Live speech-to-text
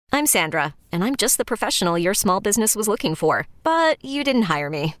I'm Sandra, and I'm just the professional your small business was looking for. But you didn't hire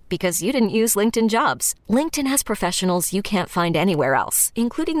me because you didn't use LinkedIn Jobs. LinkedIn has professionals you can't find anywhere else,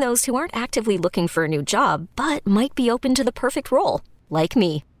 including those who aren't actively looking for a new job, but might be open to the perfect role, like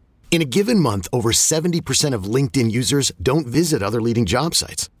me. In a given month, over 70% of LinkedIn users don't visit other leading job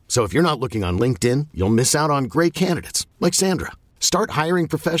sites. So if you're not looking on LinkedIn, you'll miss out on great candidates like Sandra. Start hiring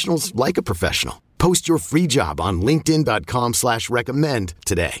professionals like a professional. Post your free job on linkedin.com/recommend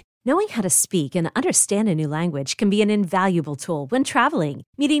today. Knowing how to speak and understand a new language can be an invaluable tool when traveling,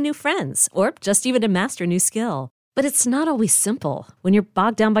 meeting new friends, or just even to master a new skill. But it's not always simple when you're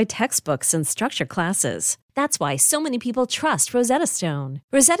bogged down by textbooks and structured classes. That's why so many people trust Rosetta Stone.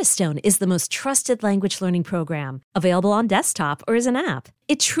 Rosetta Stone is the most trusted language learning program, available on desktop or as an app.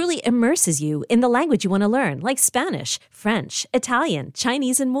 It truly immerses you in the language you want to learn, like Spanish, French, Italian,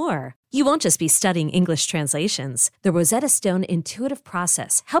 Chinese, and more. You won't just be studying English translations. The Rosetta Stone intuitive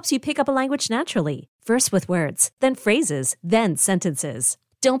process helps you pick up a language naturally, first with words, then phrases, then sentences.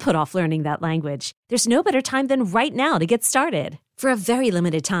 Don't put off learning that language. There's no better time than right now to get started. For a very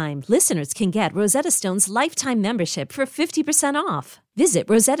limited time, listeners can get Rosetta Stone's lifetime membership for 50% off. Visit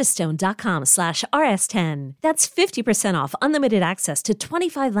rosettastone.com/rs10. That's 50% off unlimited access to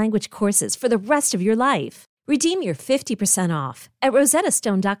 25 language courses for the rest of your life. Redeem your 50% off at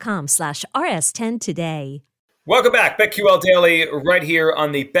rosettastone.com/rs10 today. Welcome back. BetQL Daily right here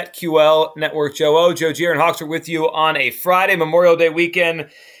on the BetQL Network. Joe O, Joe Gier, and Hawks are with you on a Friday. Memorial Day weekend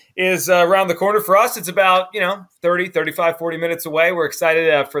is around the corner for us. It's about, 30, 35, 40 minutes away. We're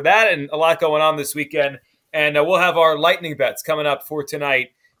excited for that and a lot going on this weekend. And we'll have our lightning bets coming up for tonight.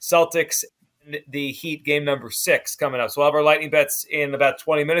 Celtics and the Heat game number 6 coming up. So we'll have our lightning bets in about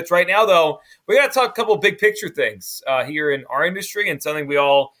 20 minutes. Right now, though, we got to talk a couple of big picture things here in our industry and something we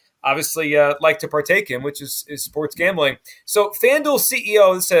all obviously like to partake in, which is sports gambling. So FanDuel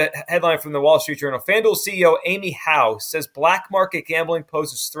CEO, this is a headline from the Wall Street Journal, FanDuel CEO Amy Howe says black market gambling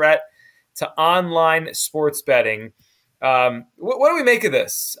poses threat to online sports betting. What do we make of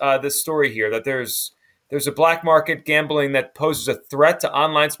this story here, that there's a black market gambling that poses a threat to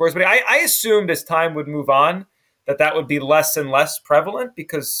online sports betting? I assumed as time would move on that would be less and less prevalent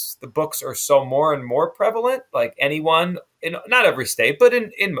because the books are so more and more prevalent. Like anyone, in not every state, but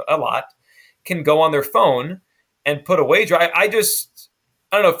in a lot, can go on their phone and put a wager. I don't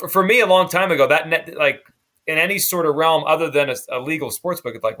know. For me, a long time ago, like in any sort of realm other than a legal sports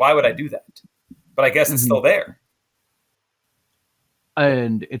book, it's like, why would I do that? But I guess it's still there.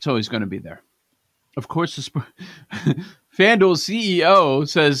 And it's always going to be there. Of course, FanDuel CEO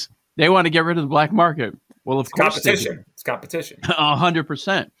says they want to get rid of the black market. Well, of course, competition. It's competition.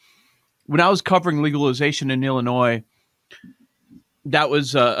 100%. When I was covering legalization in Illinois, that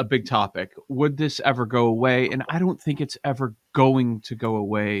was a big topic. Would this ever go away? And I don't think it's ever going to go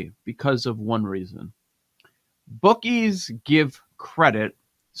away because of one reason. Bookies give credit,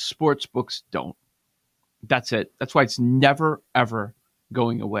 sports books don't. That's it. That's why it's never, ever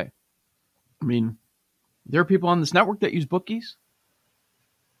going away. I mean, there are people on this network that use bookies.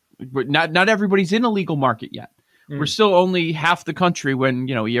 But not everybody's in a legal market yet. We're still only half the country when,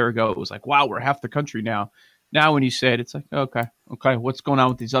 a year ago it was like, wow, we're half the country now. Now when you say it, it's like, okay, what's going on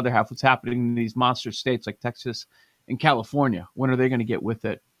with these other half? What's happening in these monster states like Texas and California? When are they going to get with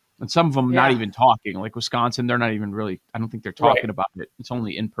it? And some of them not even talking, like Wisconsin, they're not even really, I don't think they're talking about it. It's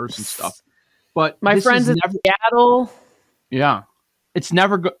only in-person stuff. But my friends in Seattle. Yeah. It's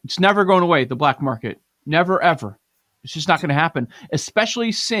never going away, the black market. Never, ever. It's just not going to happen,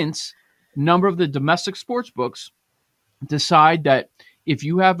 especially since a number of the domestic sports books decide that if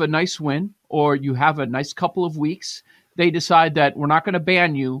you have a nice win or you have a nice couple of weeks, they decide that we're not going to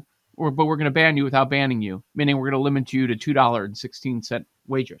ban you, but we're going to ban you without banning you, meaning we're going to limit you to $2.16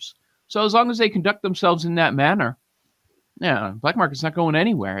 wagers. So as long as they conduct themselves in that manner, black market's not going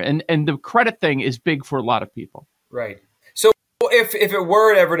anywhere. And the credit thing is big for a lot of people. Right. So if it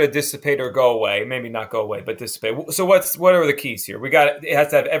were ever to dissipate or go away, maybe not go away, but dissipate. So what are the keys here? It has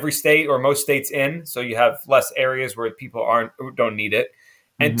to have every state or most states in, so you have less areas where people don't need it.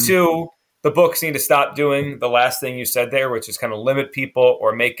 And two, the books need to stop doing the last thing you said there, which is kind of limit people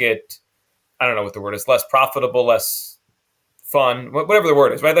or make it, I don't know what the word is, less profitable, less fun, whatever the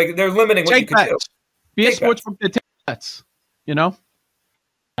word is, right? Like they're limiting what you can do. Be a sports book that takes bets,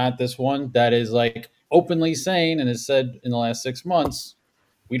 Not this one that is like openly saying and has said in the last 6 months,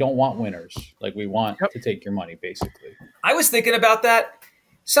 we don't want winners. Like we want to take your money, basically. I was thinking about that.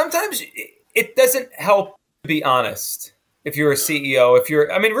 Sometimes it doesn't help to be honest. If you're a CEO,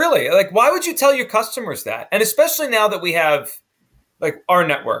 really, like why would you tell your customers that? And especially now that we have like our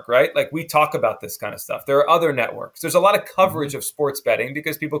network, right? Like we talk about this kind of stuff. There are other networks. There's a lot of coverage of sports betting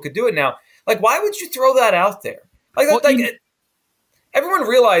because people could do it now. Like, why would you throw that out there? Everyone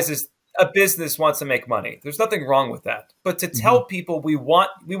realizes a business wants to make money. There's nothing wrong with that. But to tell people we want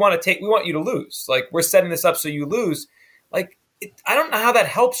you to lose. Like, we're setting this up so you lose. Like, I don't know how that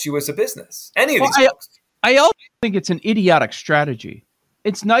helps you as a business. Any of these folks. I also think it's an idiotic strategy.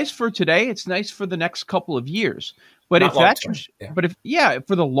 It's nice for today. It's nice for the next couple of years. But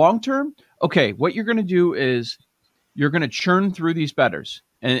for the long term, okay, what you're going to do is you're going to churn through these bettors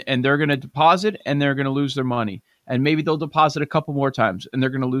and they're going to deposit and they're going to lose their money. And maybe they'll deposit a couple more times and they're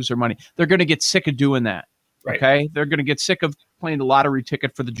going to lose their money. They're going to get sick of doing that. Right. Okay. They're going to get sick of playing the lottery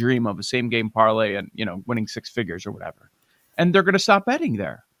ticket for the dream of a same game parlay and, winning six figures or whatever. And they're going to stop betting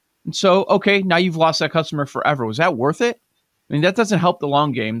there. And so, okay, now you've lost that customer forever. Was that worth it? I mean, that doesn't help the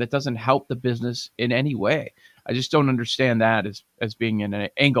long game. That doesn't help the business in any way. I just don't understand that as being an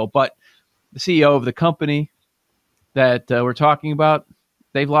angle. But the CEO of the company that we're talking about,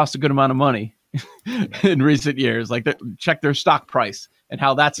 they've lost a good amount of money in recent years. Like, check their stock price and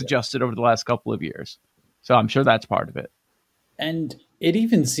how that's adjusted over the last couple of years. So I'm sure that's part of it. And it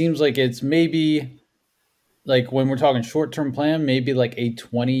even seems like it's maybe like when we're talking short-term plan, maybe like a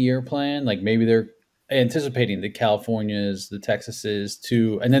 20-year plan. Like maybe they're anticipating the Californias, the Texases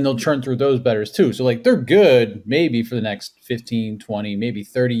too, and then they'll churn through those bettors too. So like they're good maybe for the next 15, 20, maybe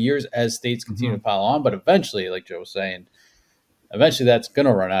 30 years as states continue to pile on. But eventually, like Joe was saying, eventually that's going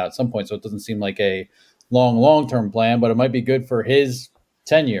to run out at some point. So it doesn't seem like a long-term plan, but it might be good for his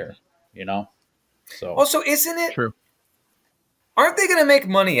tenure, So also, isn't it true? Aren't they going to make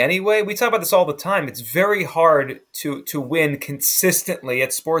money anyway? We talk about this all the time. It's very hard to win consistently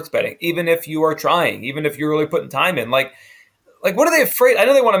at sports betting, even if you are trying, even if you're really putting time in. Like what are they afraid? I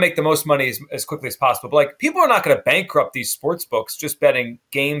know they want to make the most money as quickly as possible, but like people are not going to bankrupt these sports books just betting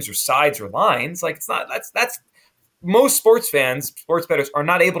games or sides or lines. Like it's not. That's most sports bettors are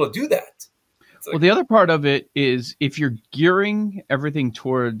not able to do that. Well, the other part of it is if you're gearing everything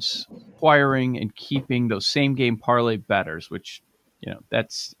towards acquiring and keeping those same game parlay bettors, which,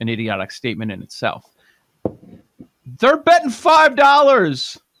 that's an idiotic statement in itself. They're betting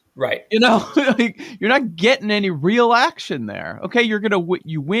 $5. Right. Like, you're not getting any real action there. Okay, you're going to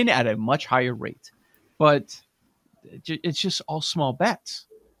you win at a much higher rate, but it's just all small bets.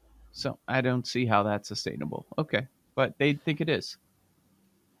 So I don't see how that's sustainable. Okay, but they think it is.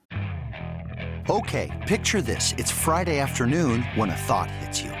 Okay, picture this. It's Friday afternoon when a thought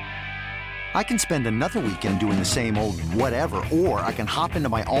hits you. I can spend another weekend doing the same old whatever, or I can hop into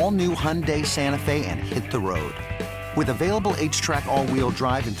my all-new Hyundai Santa Fe and hit the road. With available H-Track all-wheel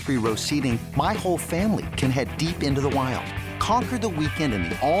drive and 3-row seating, my whole family can head deep into the wild. Conquer the weekend in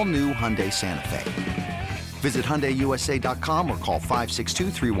the all-new Hyundai Santa Fe. Visit HyundaiUSA.com or call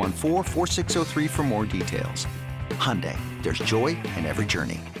 562-314-4603 for more details. Hyundai, there's joy in every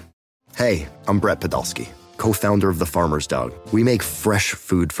journey. Hey, I'm Brett Podolsky, co-founder of The Farmer's Dog. We make fresh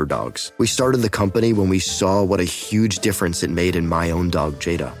food for dogs. We started the company when we saw what a huge difference it made in my own dog,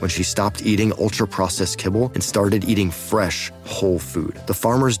 Jada, when she stopped eating ultra-processed kibble and started eating fresh, whole food. The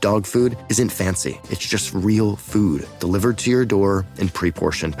Farmer's Dog food isn't fancy. It's just real food delivered to your door in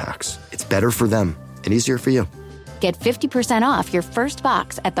pre-portioned packs. It's better for them and easier for you. Get 50% off your first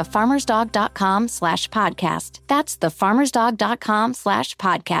box at thefarmersdog.com/podcast. That's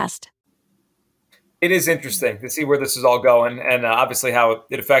thefarmersdog.com/podcast. It is interesting to see where this is all going and obviously how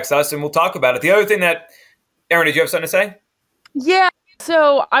it affects us. And we'll talk about it. The other thing that, Aaron, did you have something to say? Yeah.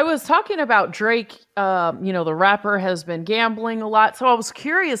 So I was talking about Drake. The rapper has been gambling a lot. So I was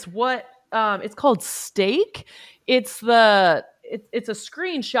curious what it's called Stake. It's a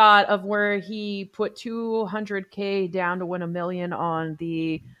screenshot of where he put $200K down to win $1 million on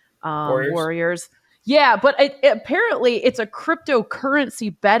the Warriors. Yeah, but apparently it's a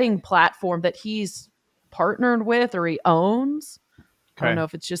cryptocurrency betting platform that he's partnered with or he owns. Okay. I don't know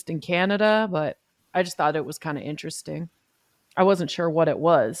if it's just in Canada, but I just thought it was kind of interesting. I wasn't sure what it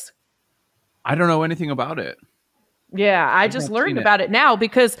was. I don't know anything about it. Yeah, I just learned about it now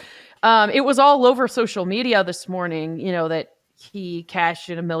because it was all over social media this morning, that he cashed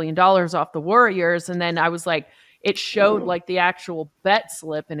in $1 million off the Warriors. And then I was like, it showed like the actual bet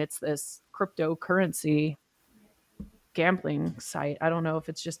slip and it's this cryptocurrency gambling site. I don't know if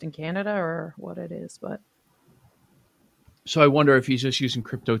it's just in Canada or what it is, but. So I wonder if he's just using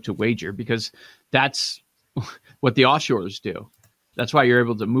crypto to wager because that's what the offshores do. That's why you're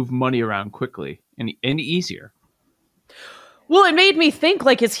able to move money around quickly and easier. Well, it made me think,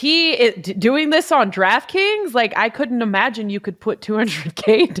 like, is he doing this on DraftKings? Like, I couldn't imagine you could put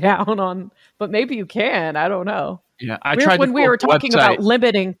 $200K down on, but maybe you can. I don't know. Yeah, I tried when to we pull were up the talking website. about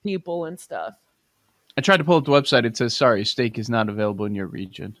limiting people and stuff. I tried to pull up the website. It says, sorry, steak is not available in your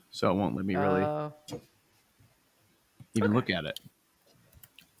region. So it won't let me really even look at it.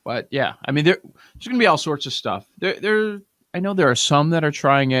 But yeah, I mean, there's going to be all sorts of stuff. I know there are some that are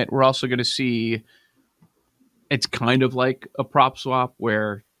trying it. We're also going to see, it's kind of like a prop swap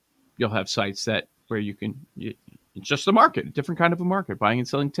where you'll have sites where you can, it's just a market, a different kind of a market, buying and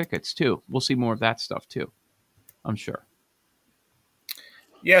selling tickets too. We'll see more of that stuff too, I'm sure.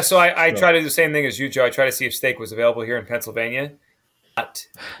 Yeah, so I try to do the same thing as you, Joe. I try to see if steak was available here in Pennsylvania. But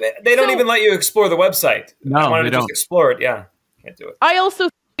they don't even let you explore the website. No, I wanted they to just don't. explore it. Yeah, can't do it. I also,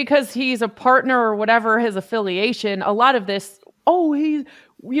 because he's a partner or whatever his affiliation, a lot of this, he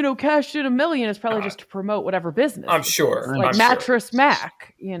cashed in $1 million is probably just to promote whatever business. I'm sure. Like I'm Mattress sure.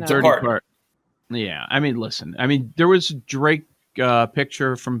 Mac, Dirty part. Yeah, I mean, listen. I mean, there was a Drake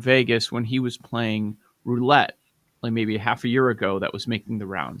picture from Vegas when he was playing roulette, like maybe half a year ago, that was making the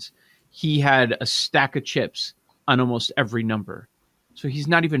rounds. He had a stack of chips on almost every number. So he's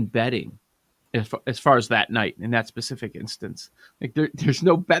not even betting as far as that night in that specific instance. Like there's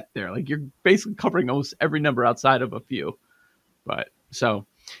no bet there. Like you're basically covering almost every number outside of a few. But so,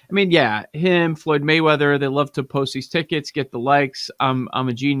 I mean, yeah, him, Floyd Mayweather, they love to post these tickets, get the likes. I'm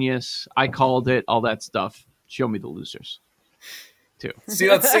a genius. I called it, all that stuff. Show me the losers too.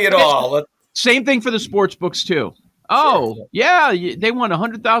 Let's see it all. Same thing for the sports books too. Oh, sure. Yeah, they won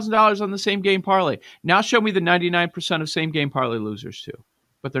 $100,000 on the same game parlay. Now show me the 99% of same game parlay losers too.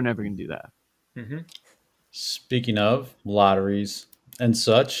 But they're never going to do that. Mm-hmm. Speaking of lotteries and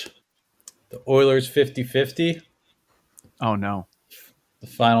such, the Oilers 50-50. Oh, no. The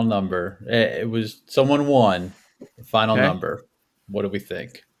final number. It was someone won the final number. What do we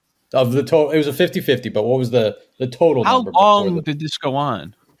think? Of the total, it was a 50-50, but what was the total number? How long did this go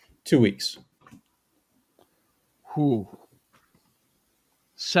on? 2 weeks. Whew.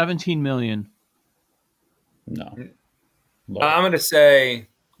 17 million. No. Lower. I'm going to say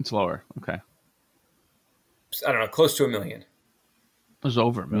it's lower. Okay. I don't know, close to $1 million. It was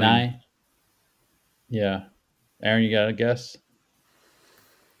over $1 million. 9. Yeah. Aaron, you got a guess?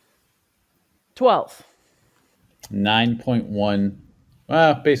 12. 9.1.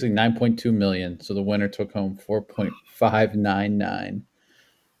 Well, basically 9.2 million. So the winner took home 4.599.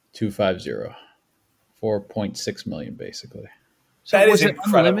 250. 4.6 million, basically. So that was is it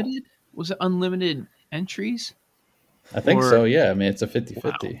incredible. Unlimited? Was it unlimited entries? I think so, yeah. I mean, it's a 50-50.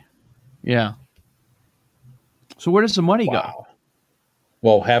 Wow. Yeah. So where does the money go?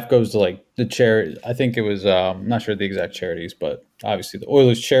 Well, half goes to like the charity. I think it was, I'm not sure the exact charities, but obviously the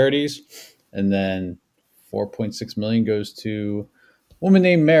Oilers charities. And then 4.6 million goes to a woman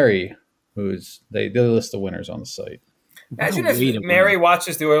named Mary, they list the winners on the site. Imagine if Mary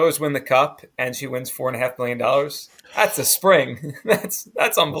watches the Oilers win the cup and she wins $4.5 million. That's a spring. That's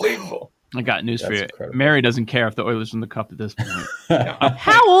unbelievable. I got news for you. Incredible. Mary doesn't care if the Oilers win the cup at this point.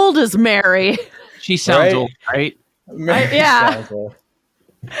 How old is Mary? She sounds old, right? Yeah.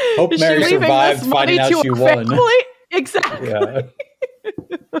 Hope Mary survived finding out she won. Exactly. Yeah.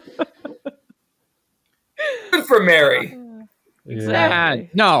 Good for Mary. Exactly.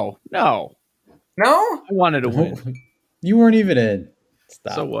 No. No? I wanted to win. You weren't even in.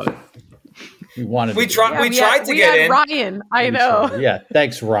 Stop. So what? We tried to get in. Ryan, I know. Yeah,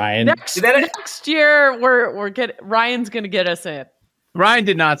 thanks, Ryan. Next year, Ryan's going to get us in. Ryan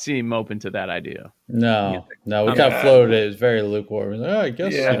did not seem open to that idea. No, we kind of floated it. It was very lukewarm. Like, I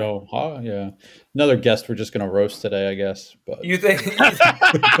guess, yeah. Another guest we're just going to roast today, I guess. But you think? Do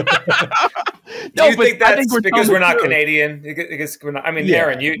you think that's because we're not Canadian? Because we're not, I mean,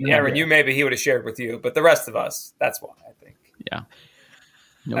 Aaron, you maybe he would have shared with you, but the rest of us, that's why I think. Yeah.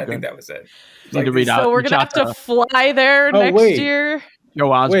 I think that was it. So we're going to have to fly there next year.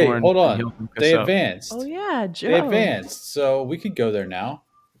 Joe Osborne. Wait, hold on. They advanced. Oh, yeah, Joe. They advanced, so we could go there now.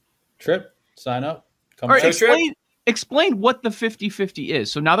 Trip, sign up. All right, explain what the 50-50 is.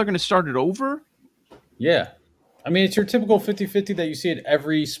 So now they're going to start it over? Yeah. I mean, it's your typical 50-50 that you see at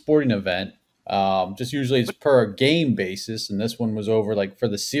every sporting event. Just usually it's per game basis, and this one was over like for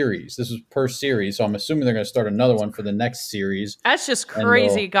the series. This was per series, so I'm assuming they're going to start another one for the next series. That's just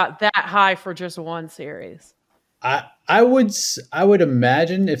crazy. Got that high for just one series. I would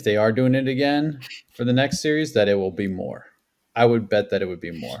imagine if they are doing it again for the next series that it will be more. I would bet that it would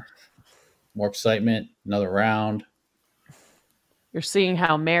be more excitement, another round. You're seeing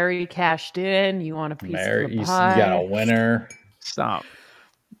how Mary cashed in. You want a piece of the pie. You got a winner. Stop.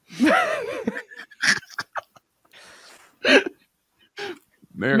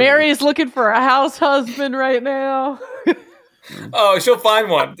 Mary's looking for a house husband right now. Oh, she'll find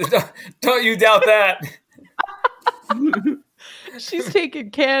one. Don't you doubt that. She's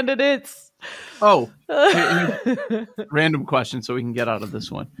taking candidates. Oh, random question so we can get out of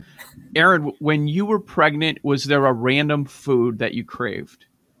this one. Aaron, when you were pregnant, was there a random food that you craved?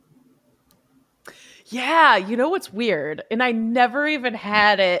 Yeah, you know what's weird? And I never even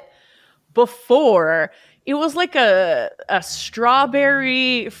had it before. It was like a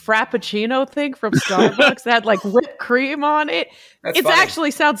strawberry frappuccino thing from Starbucks that had like whipped cream on it. It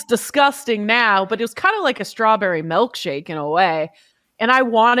actually sounds disgusting now, but it was kind of like a strawberry milkshake in a way. And I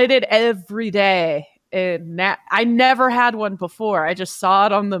wanted it every day. And I never had one before. I just saw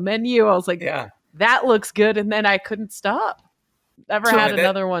it on the menu. I was like, yeah, that looks good. And then I couldn't stop. Never had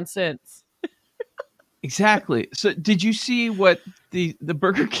another one since. Exactly. So did you see what the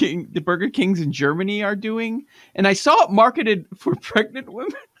Burger Kings in Germany are doing? And I saw it marketed for pregnant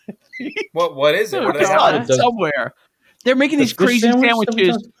women. What is it? What I saw it somewhere. They're making these crazy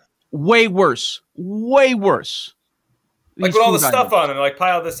sandwiches way worse. Way worse. Like with all the stuff on them, like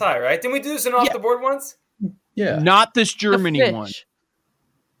piled this high, right? Didn't we do this in off the board once? Yeah. Not this Germany one.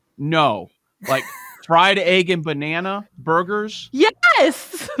 No. Like fried egg and banana burgers.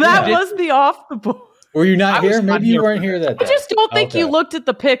 Yes. That was the off the board. Were you not here? Maybe you weren't here that day. I just don't think you looked at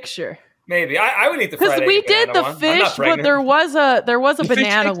the picture. Maybe I would eat the fried egg. Because we did the fish, but there was a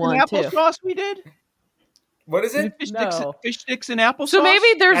banana one too. Applesauce we did. What is it? Fish sticks and applesauce. So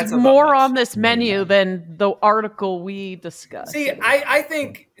maybe there's more on this menu than the article we discussed. See, I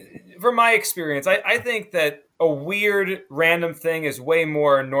think, from my experience, I think that a weird random thing is way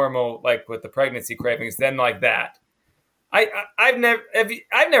more normal, like with the pregnancy cravings, than like that. I've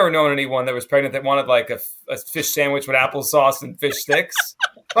never known anyone that was pregnant that wanted like a fish sandwich with applesauce and fish sticks.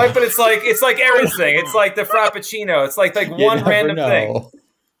 Right, but it's like Aaron's thing. It's like the frappuccino. It's like one random thing.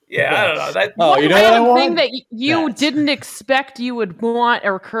 Yeah, I don't know. You know what I want? Thing that you didn't expect you would want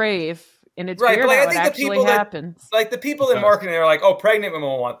or crave, and it's weird how it actually happens. Like the people in marketing are like, "Oh, pregnant women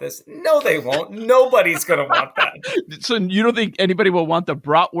will want this." No, they won't. Nobody's gonna want that. So you don't think anybody will want the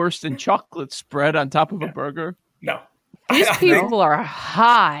bratwurst and chocolate spread on top of a burger? No. These people are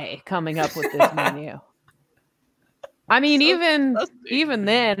high coming up with this menu. I mean, even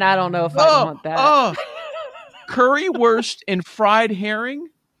then, I don't know if I want that. Currywurst and fried herring.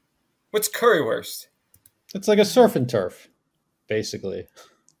 What's currywurst? It's like a surf and turf, basically,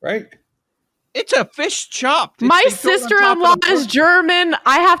 right? It's a fish chopped. My sister-in-law is German.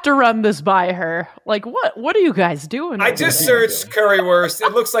 I have to run this by her. Like, what are you guys doing? I just searched currywurst.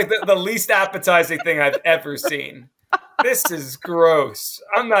 It looks like the least appetizing thing I've ever seen. This is gross.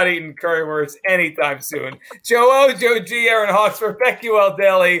 I'm not eating currywurst anytime soon. Joe O, Joe G, Aaron Hawksworth, BetQL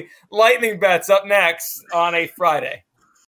Daily. Lightning bets up next on a Friday.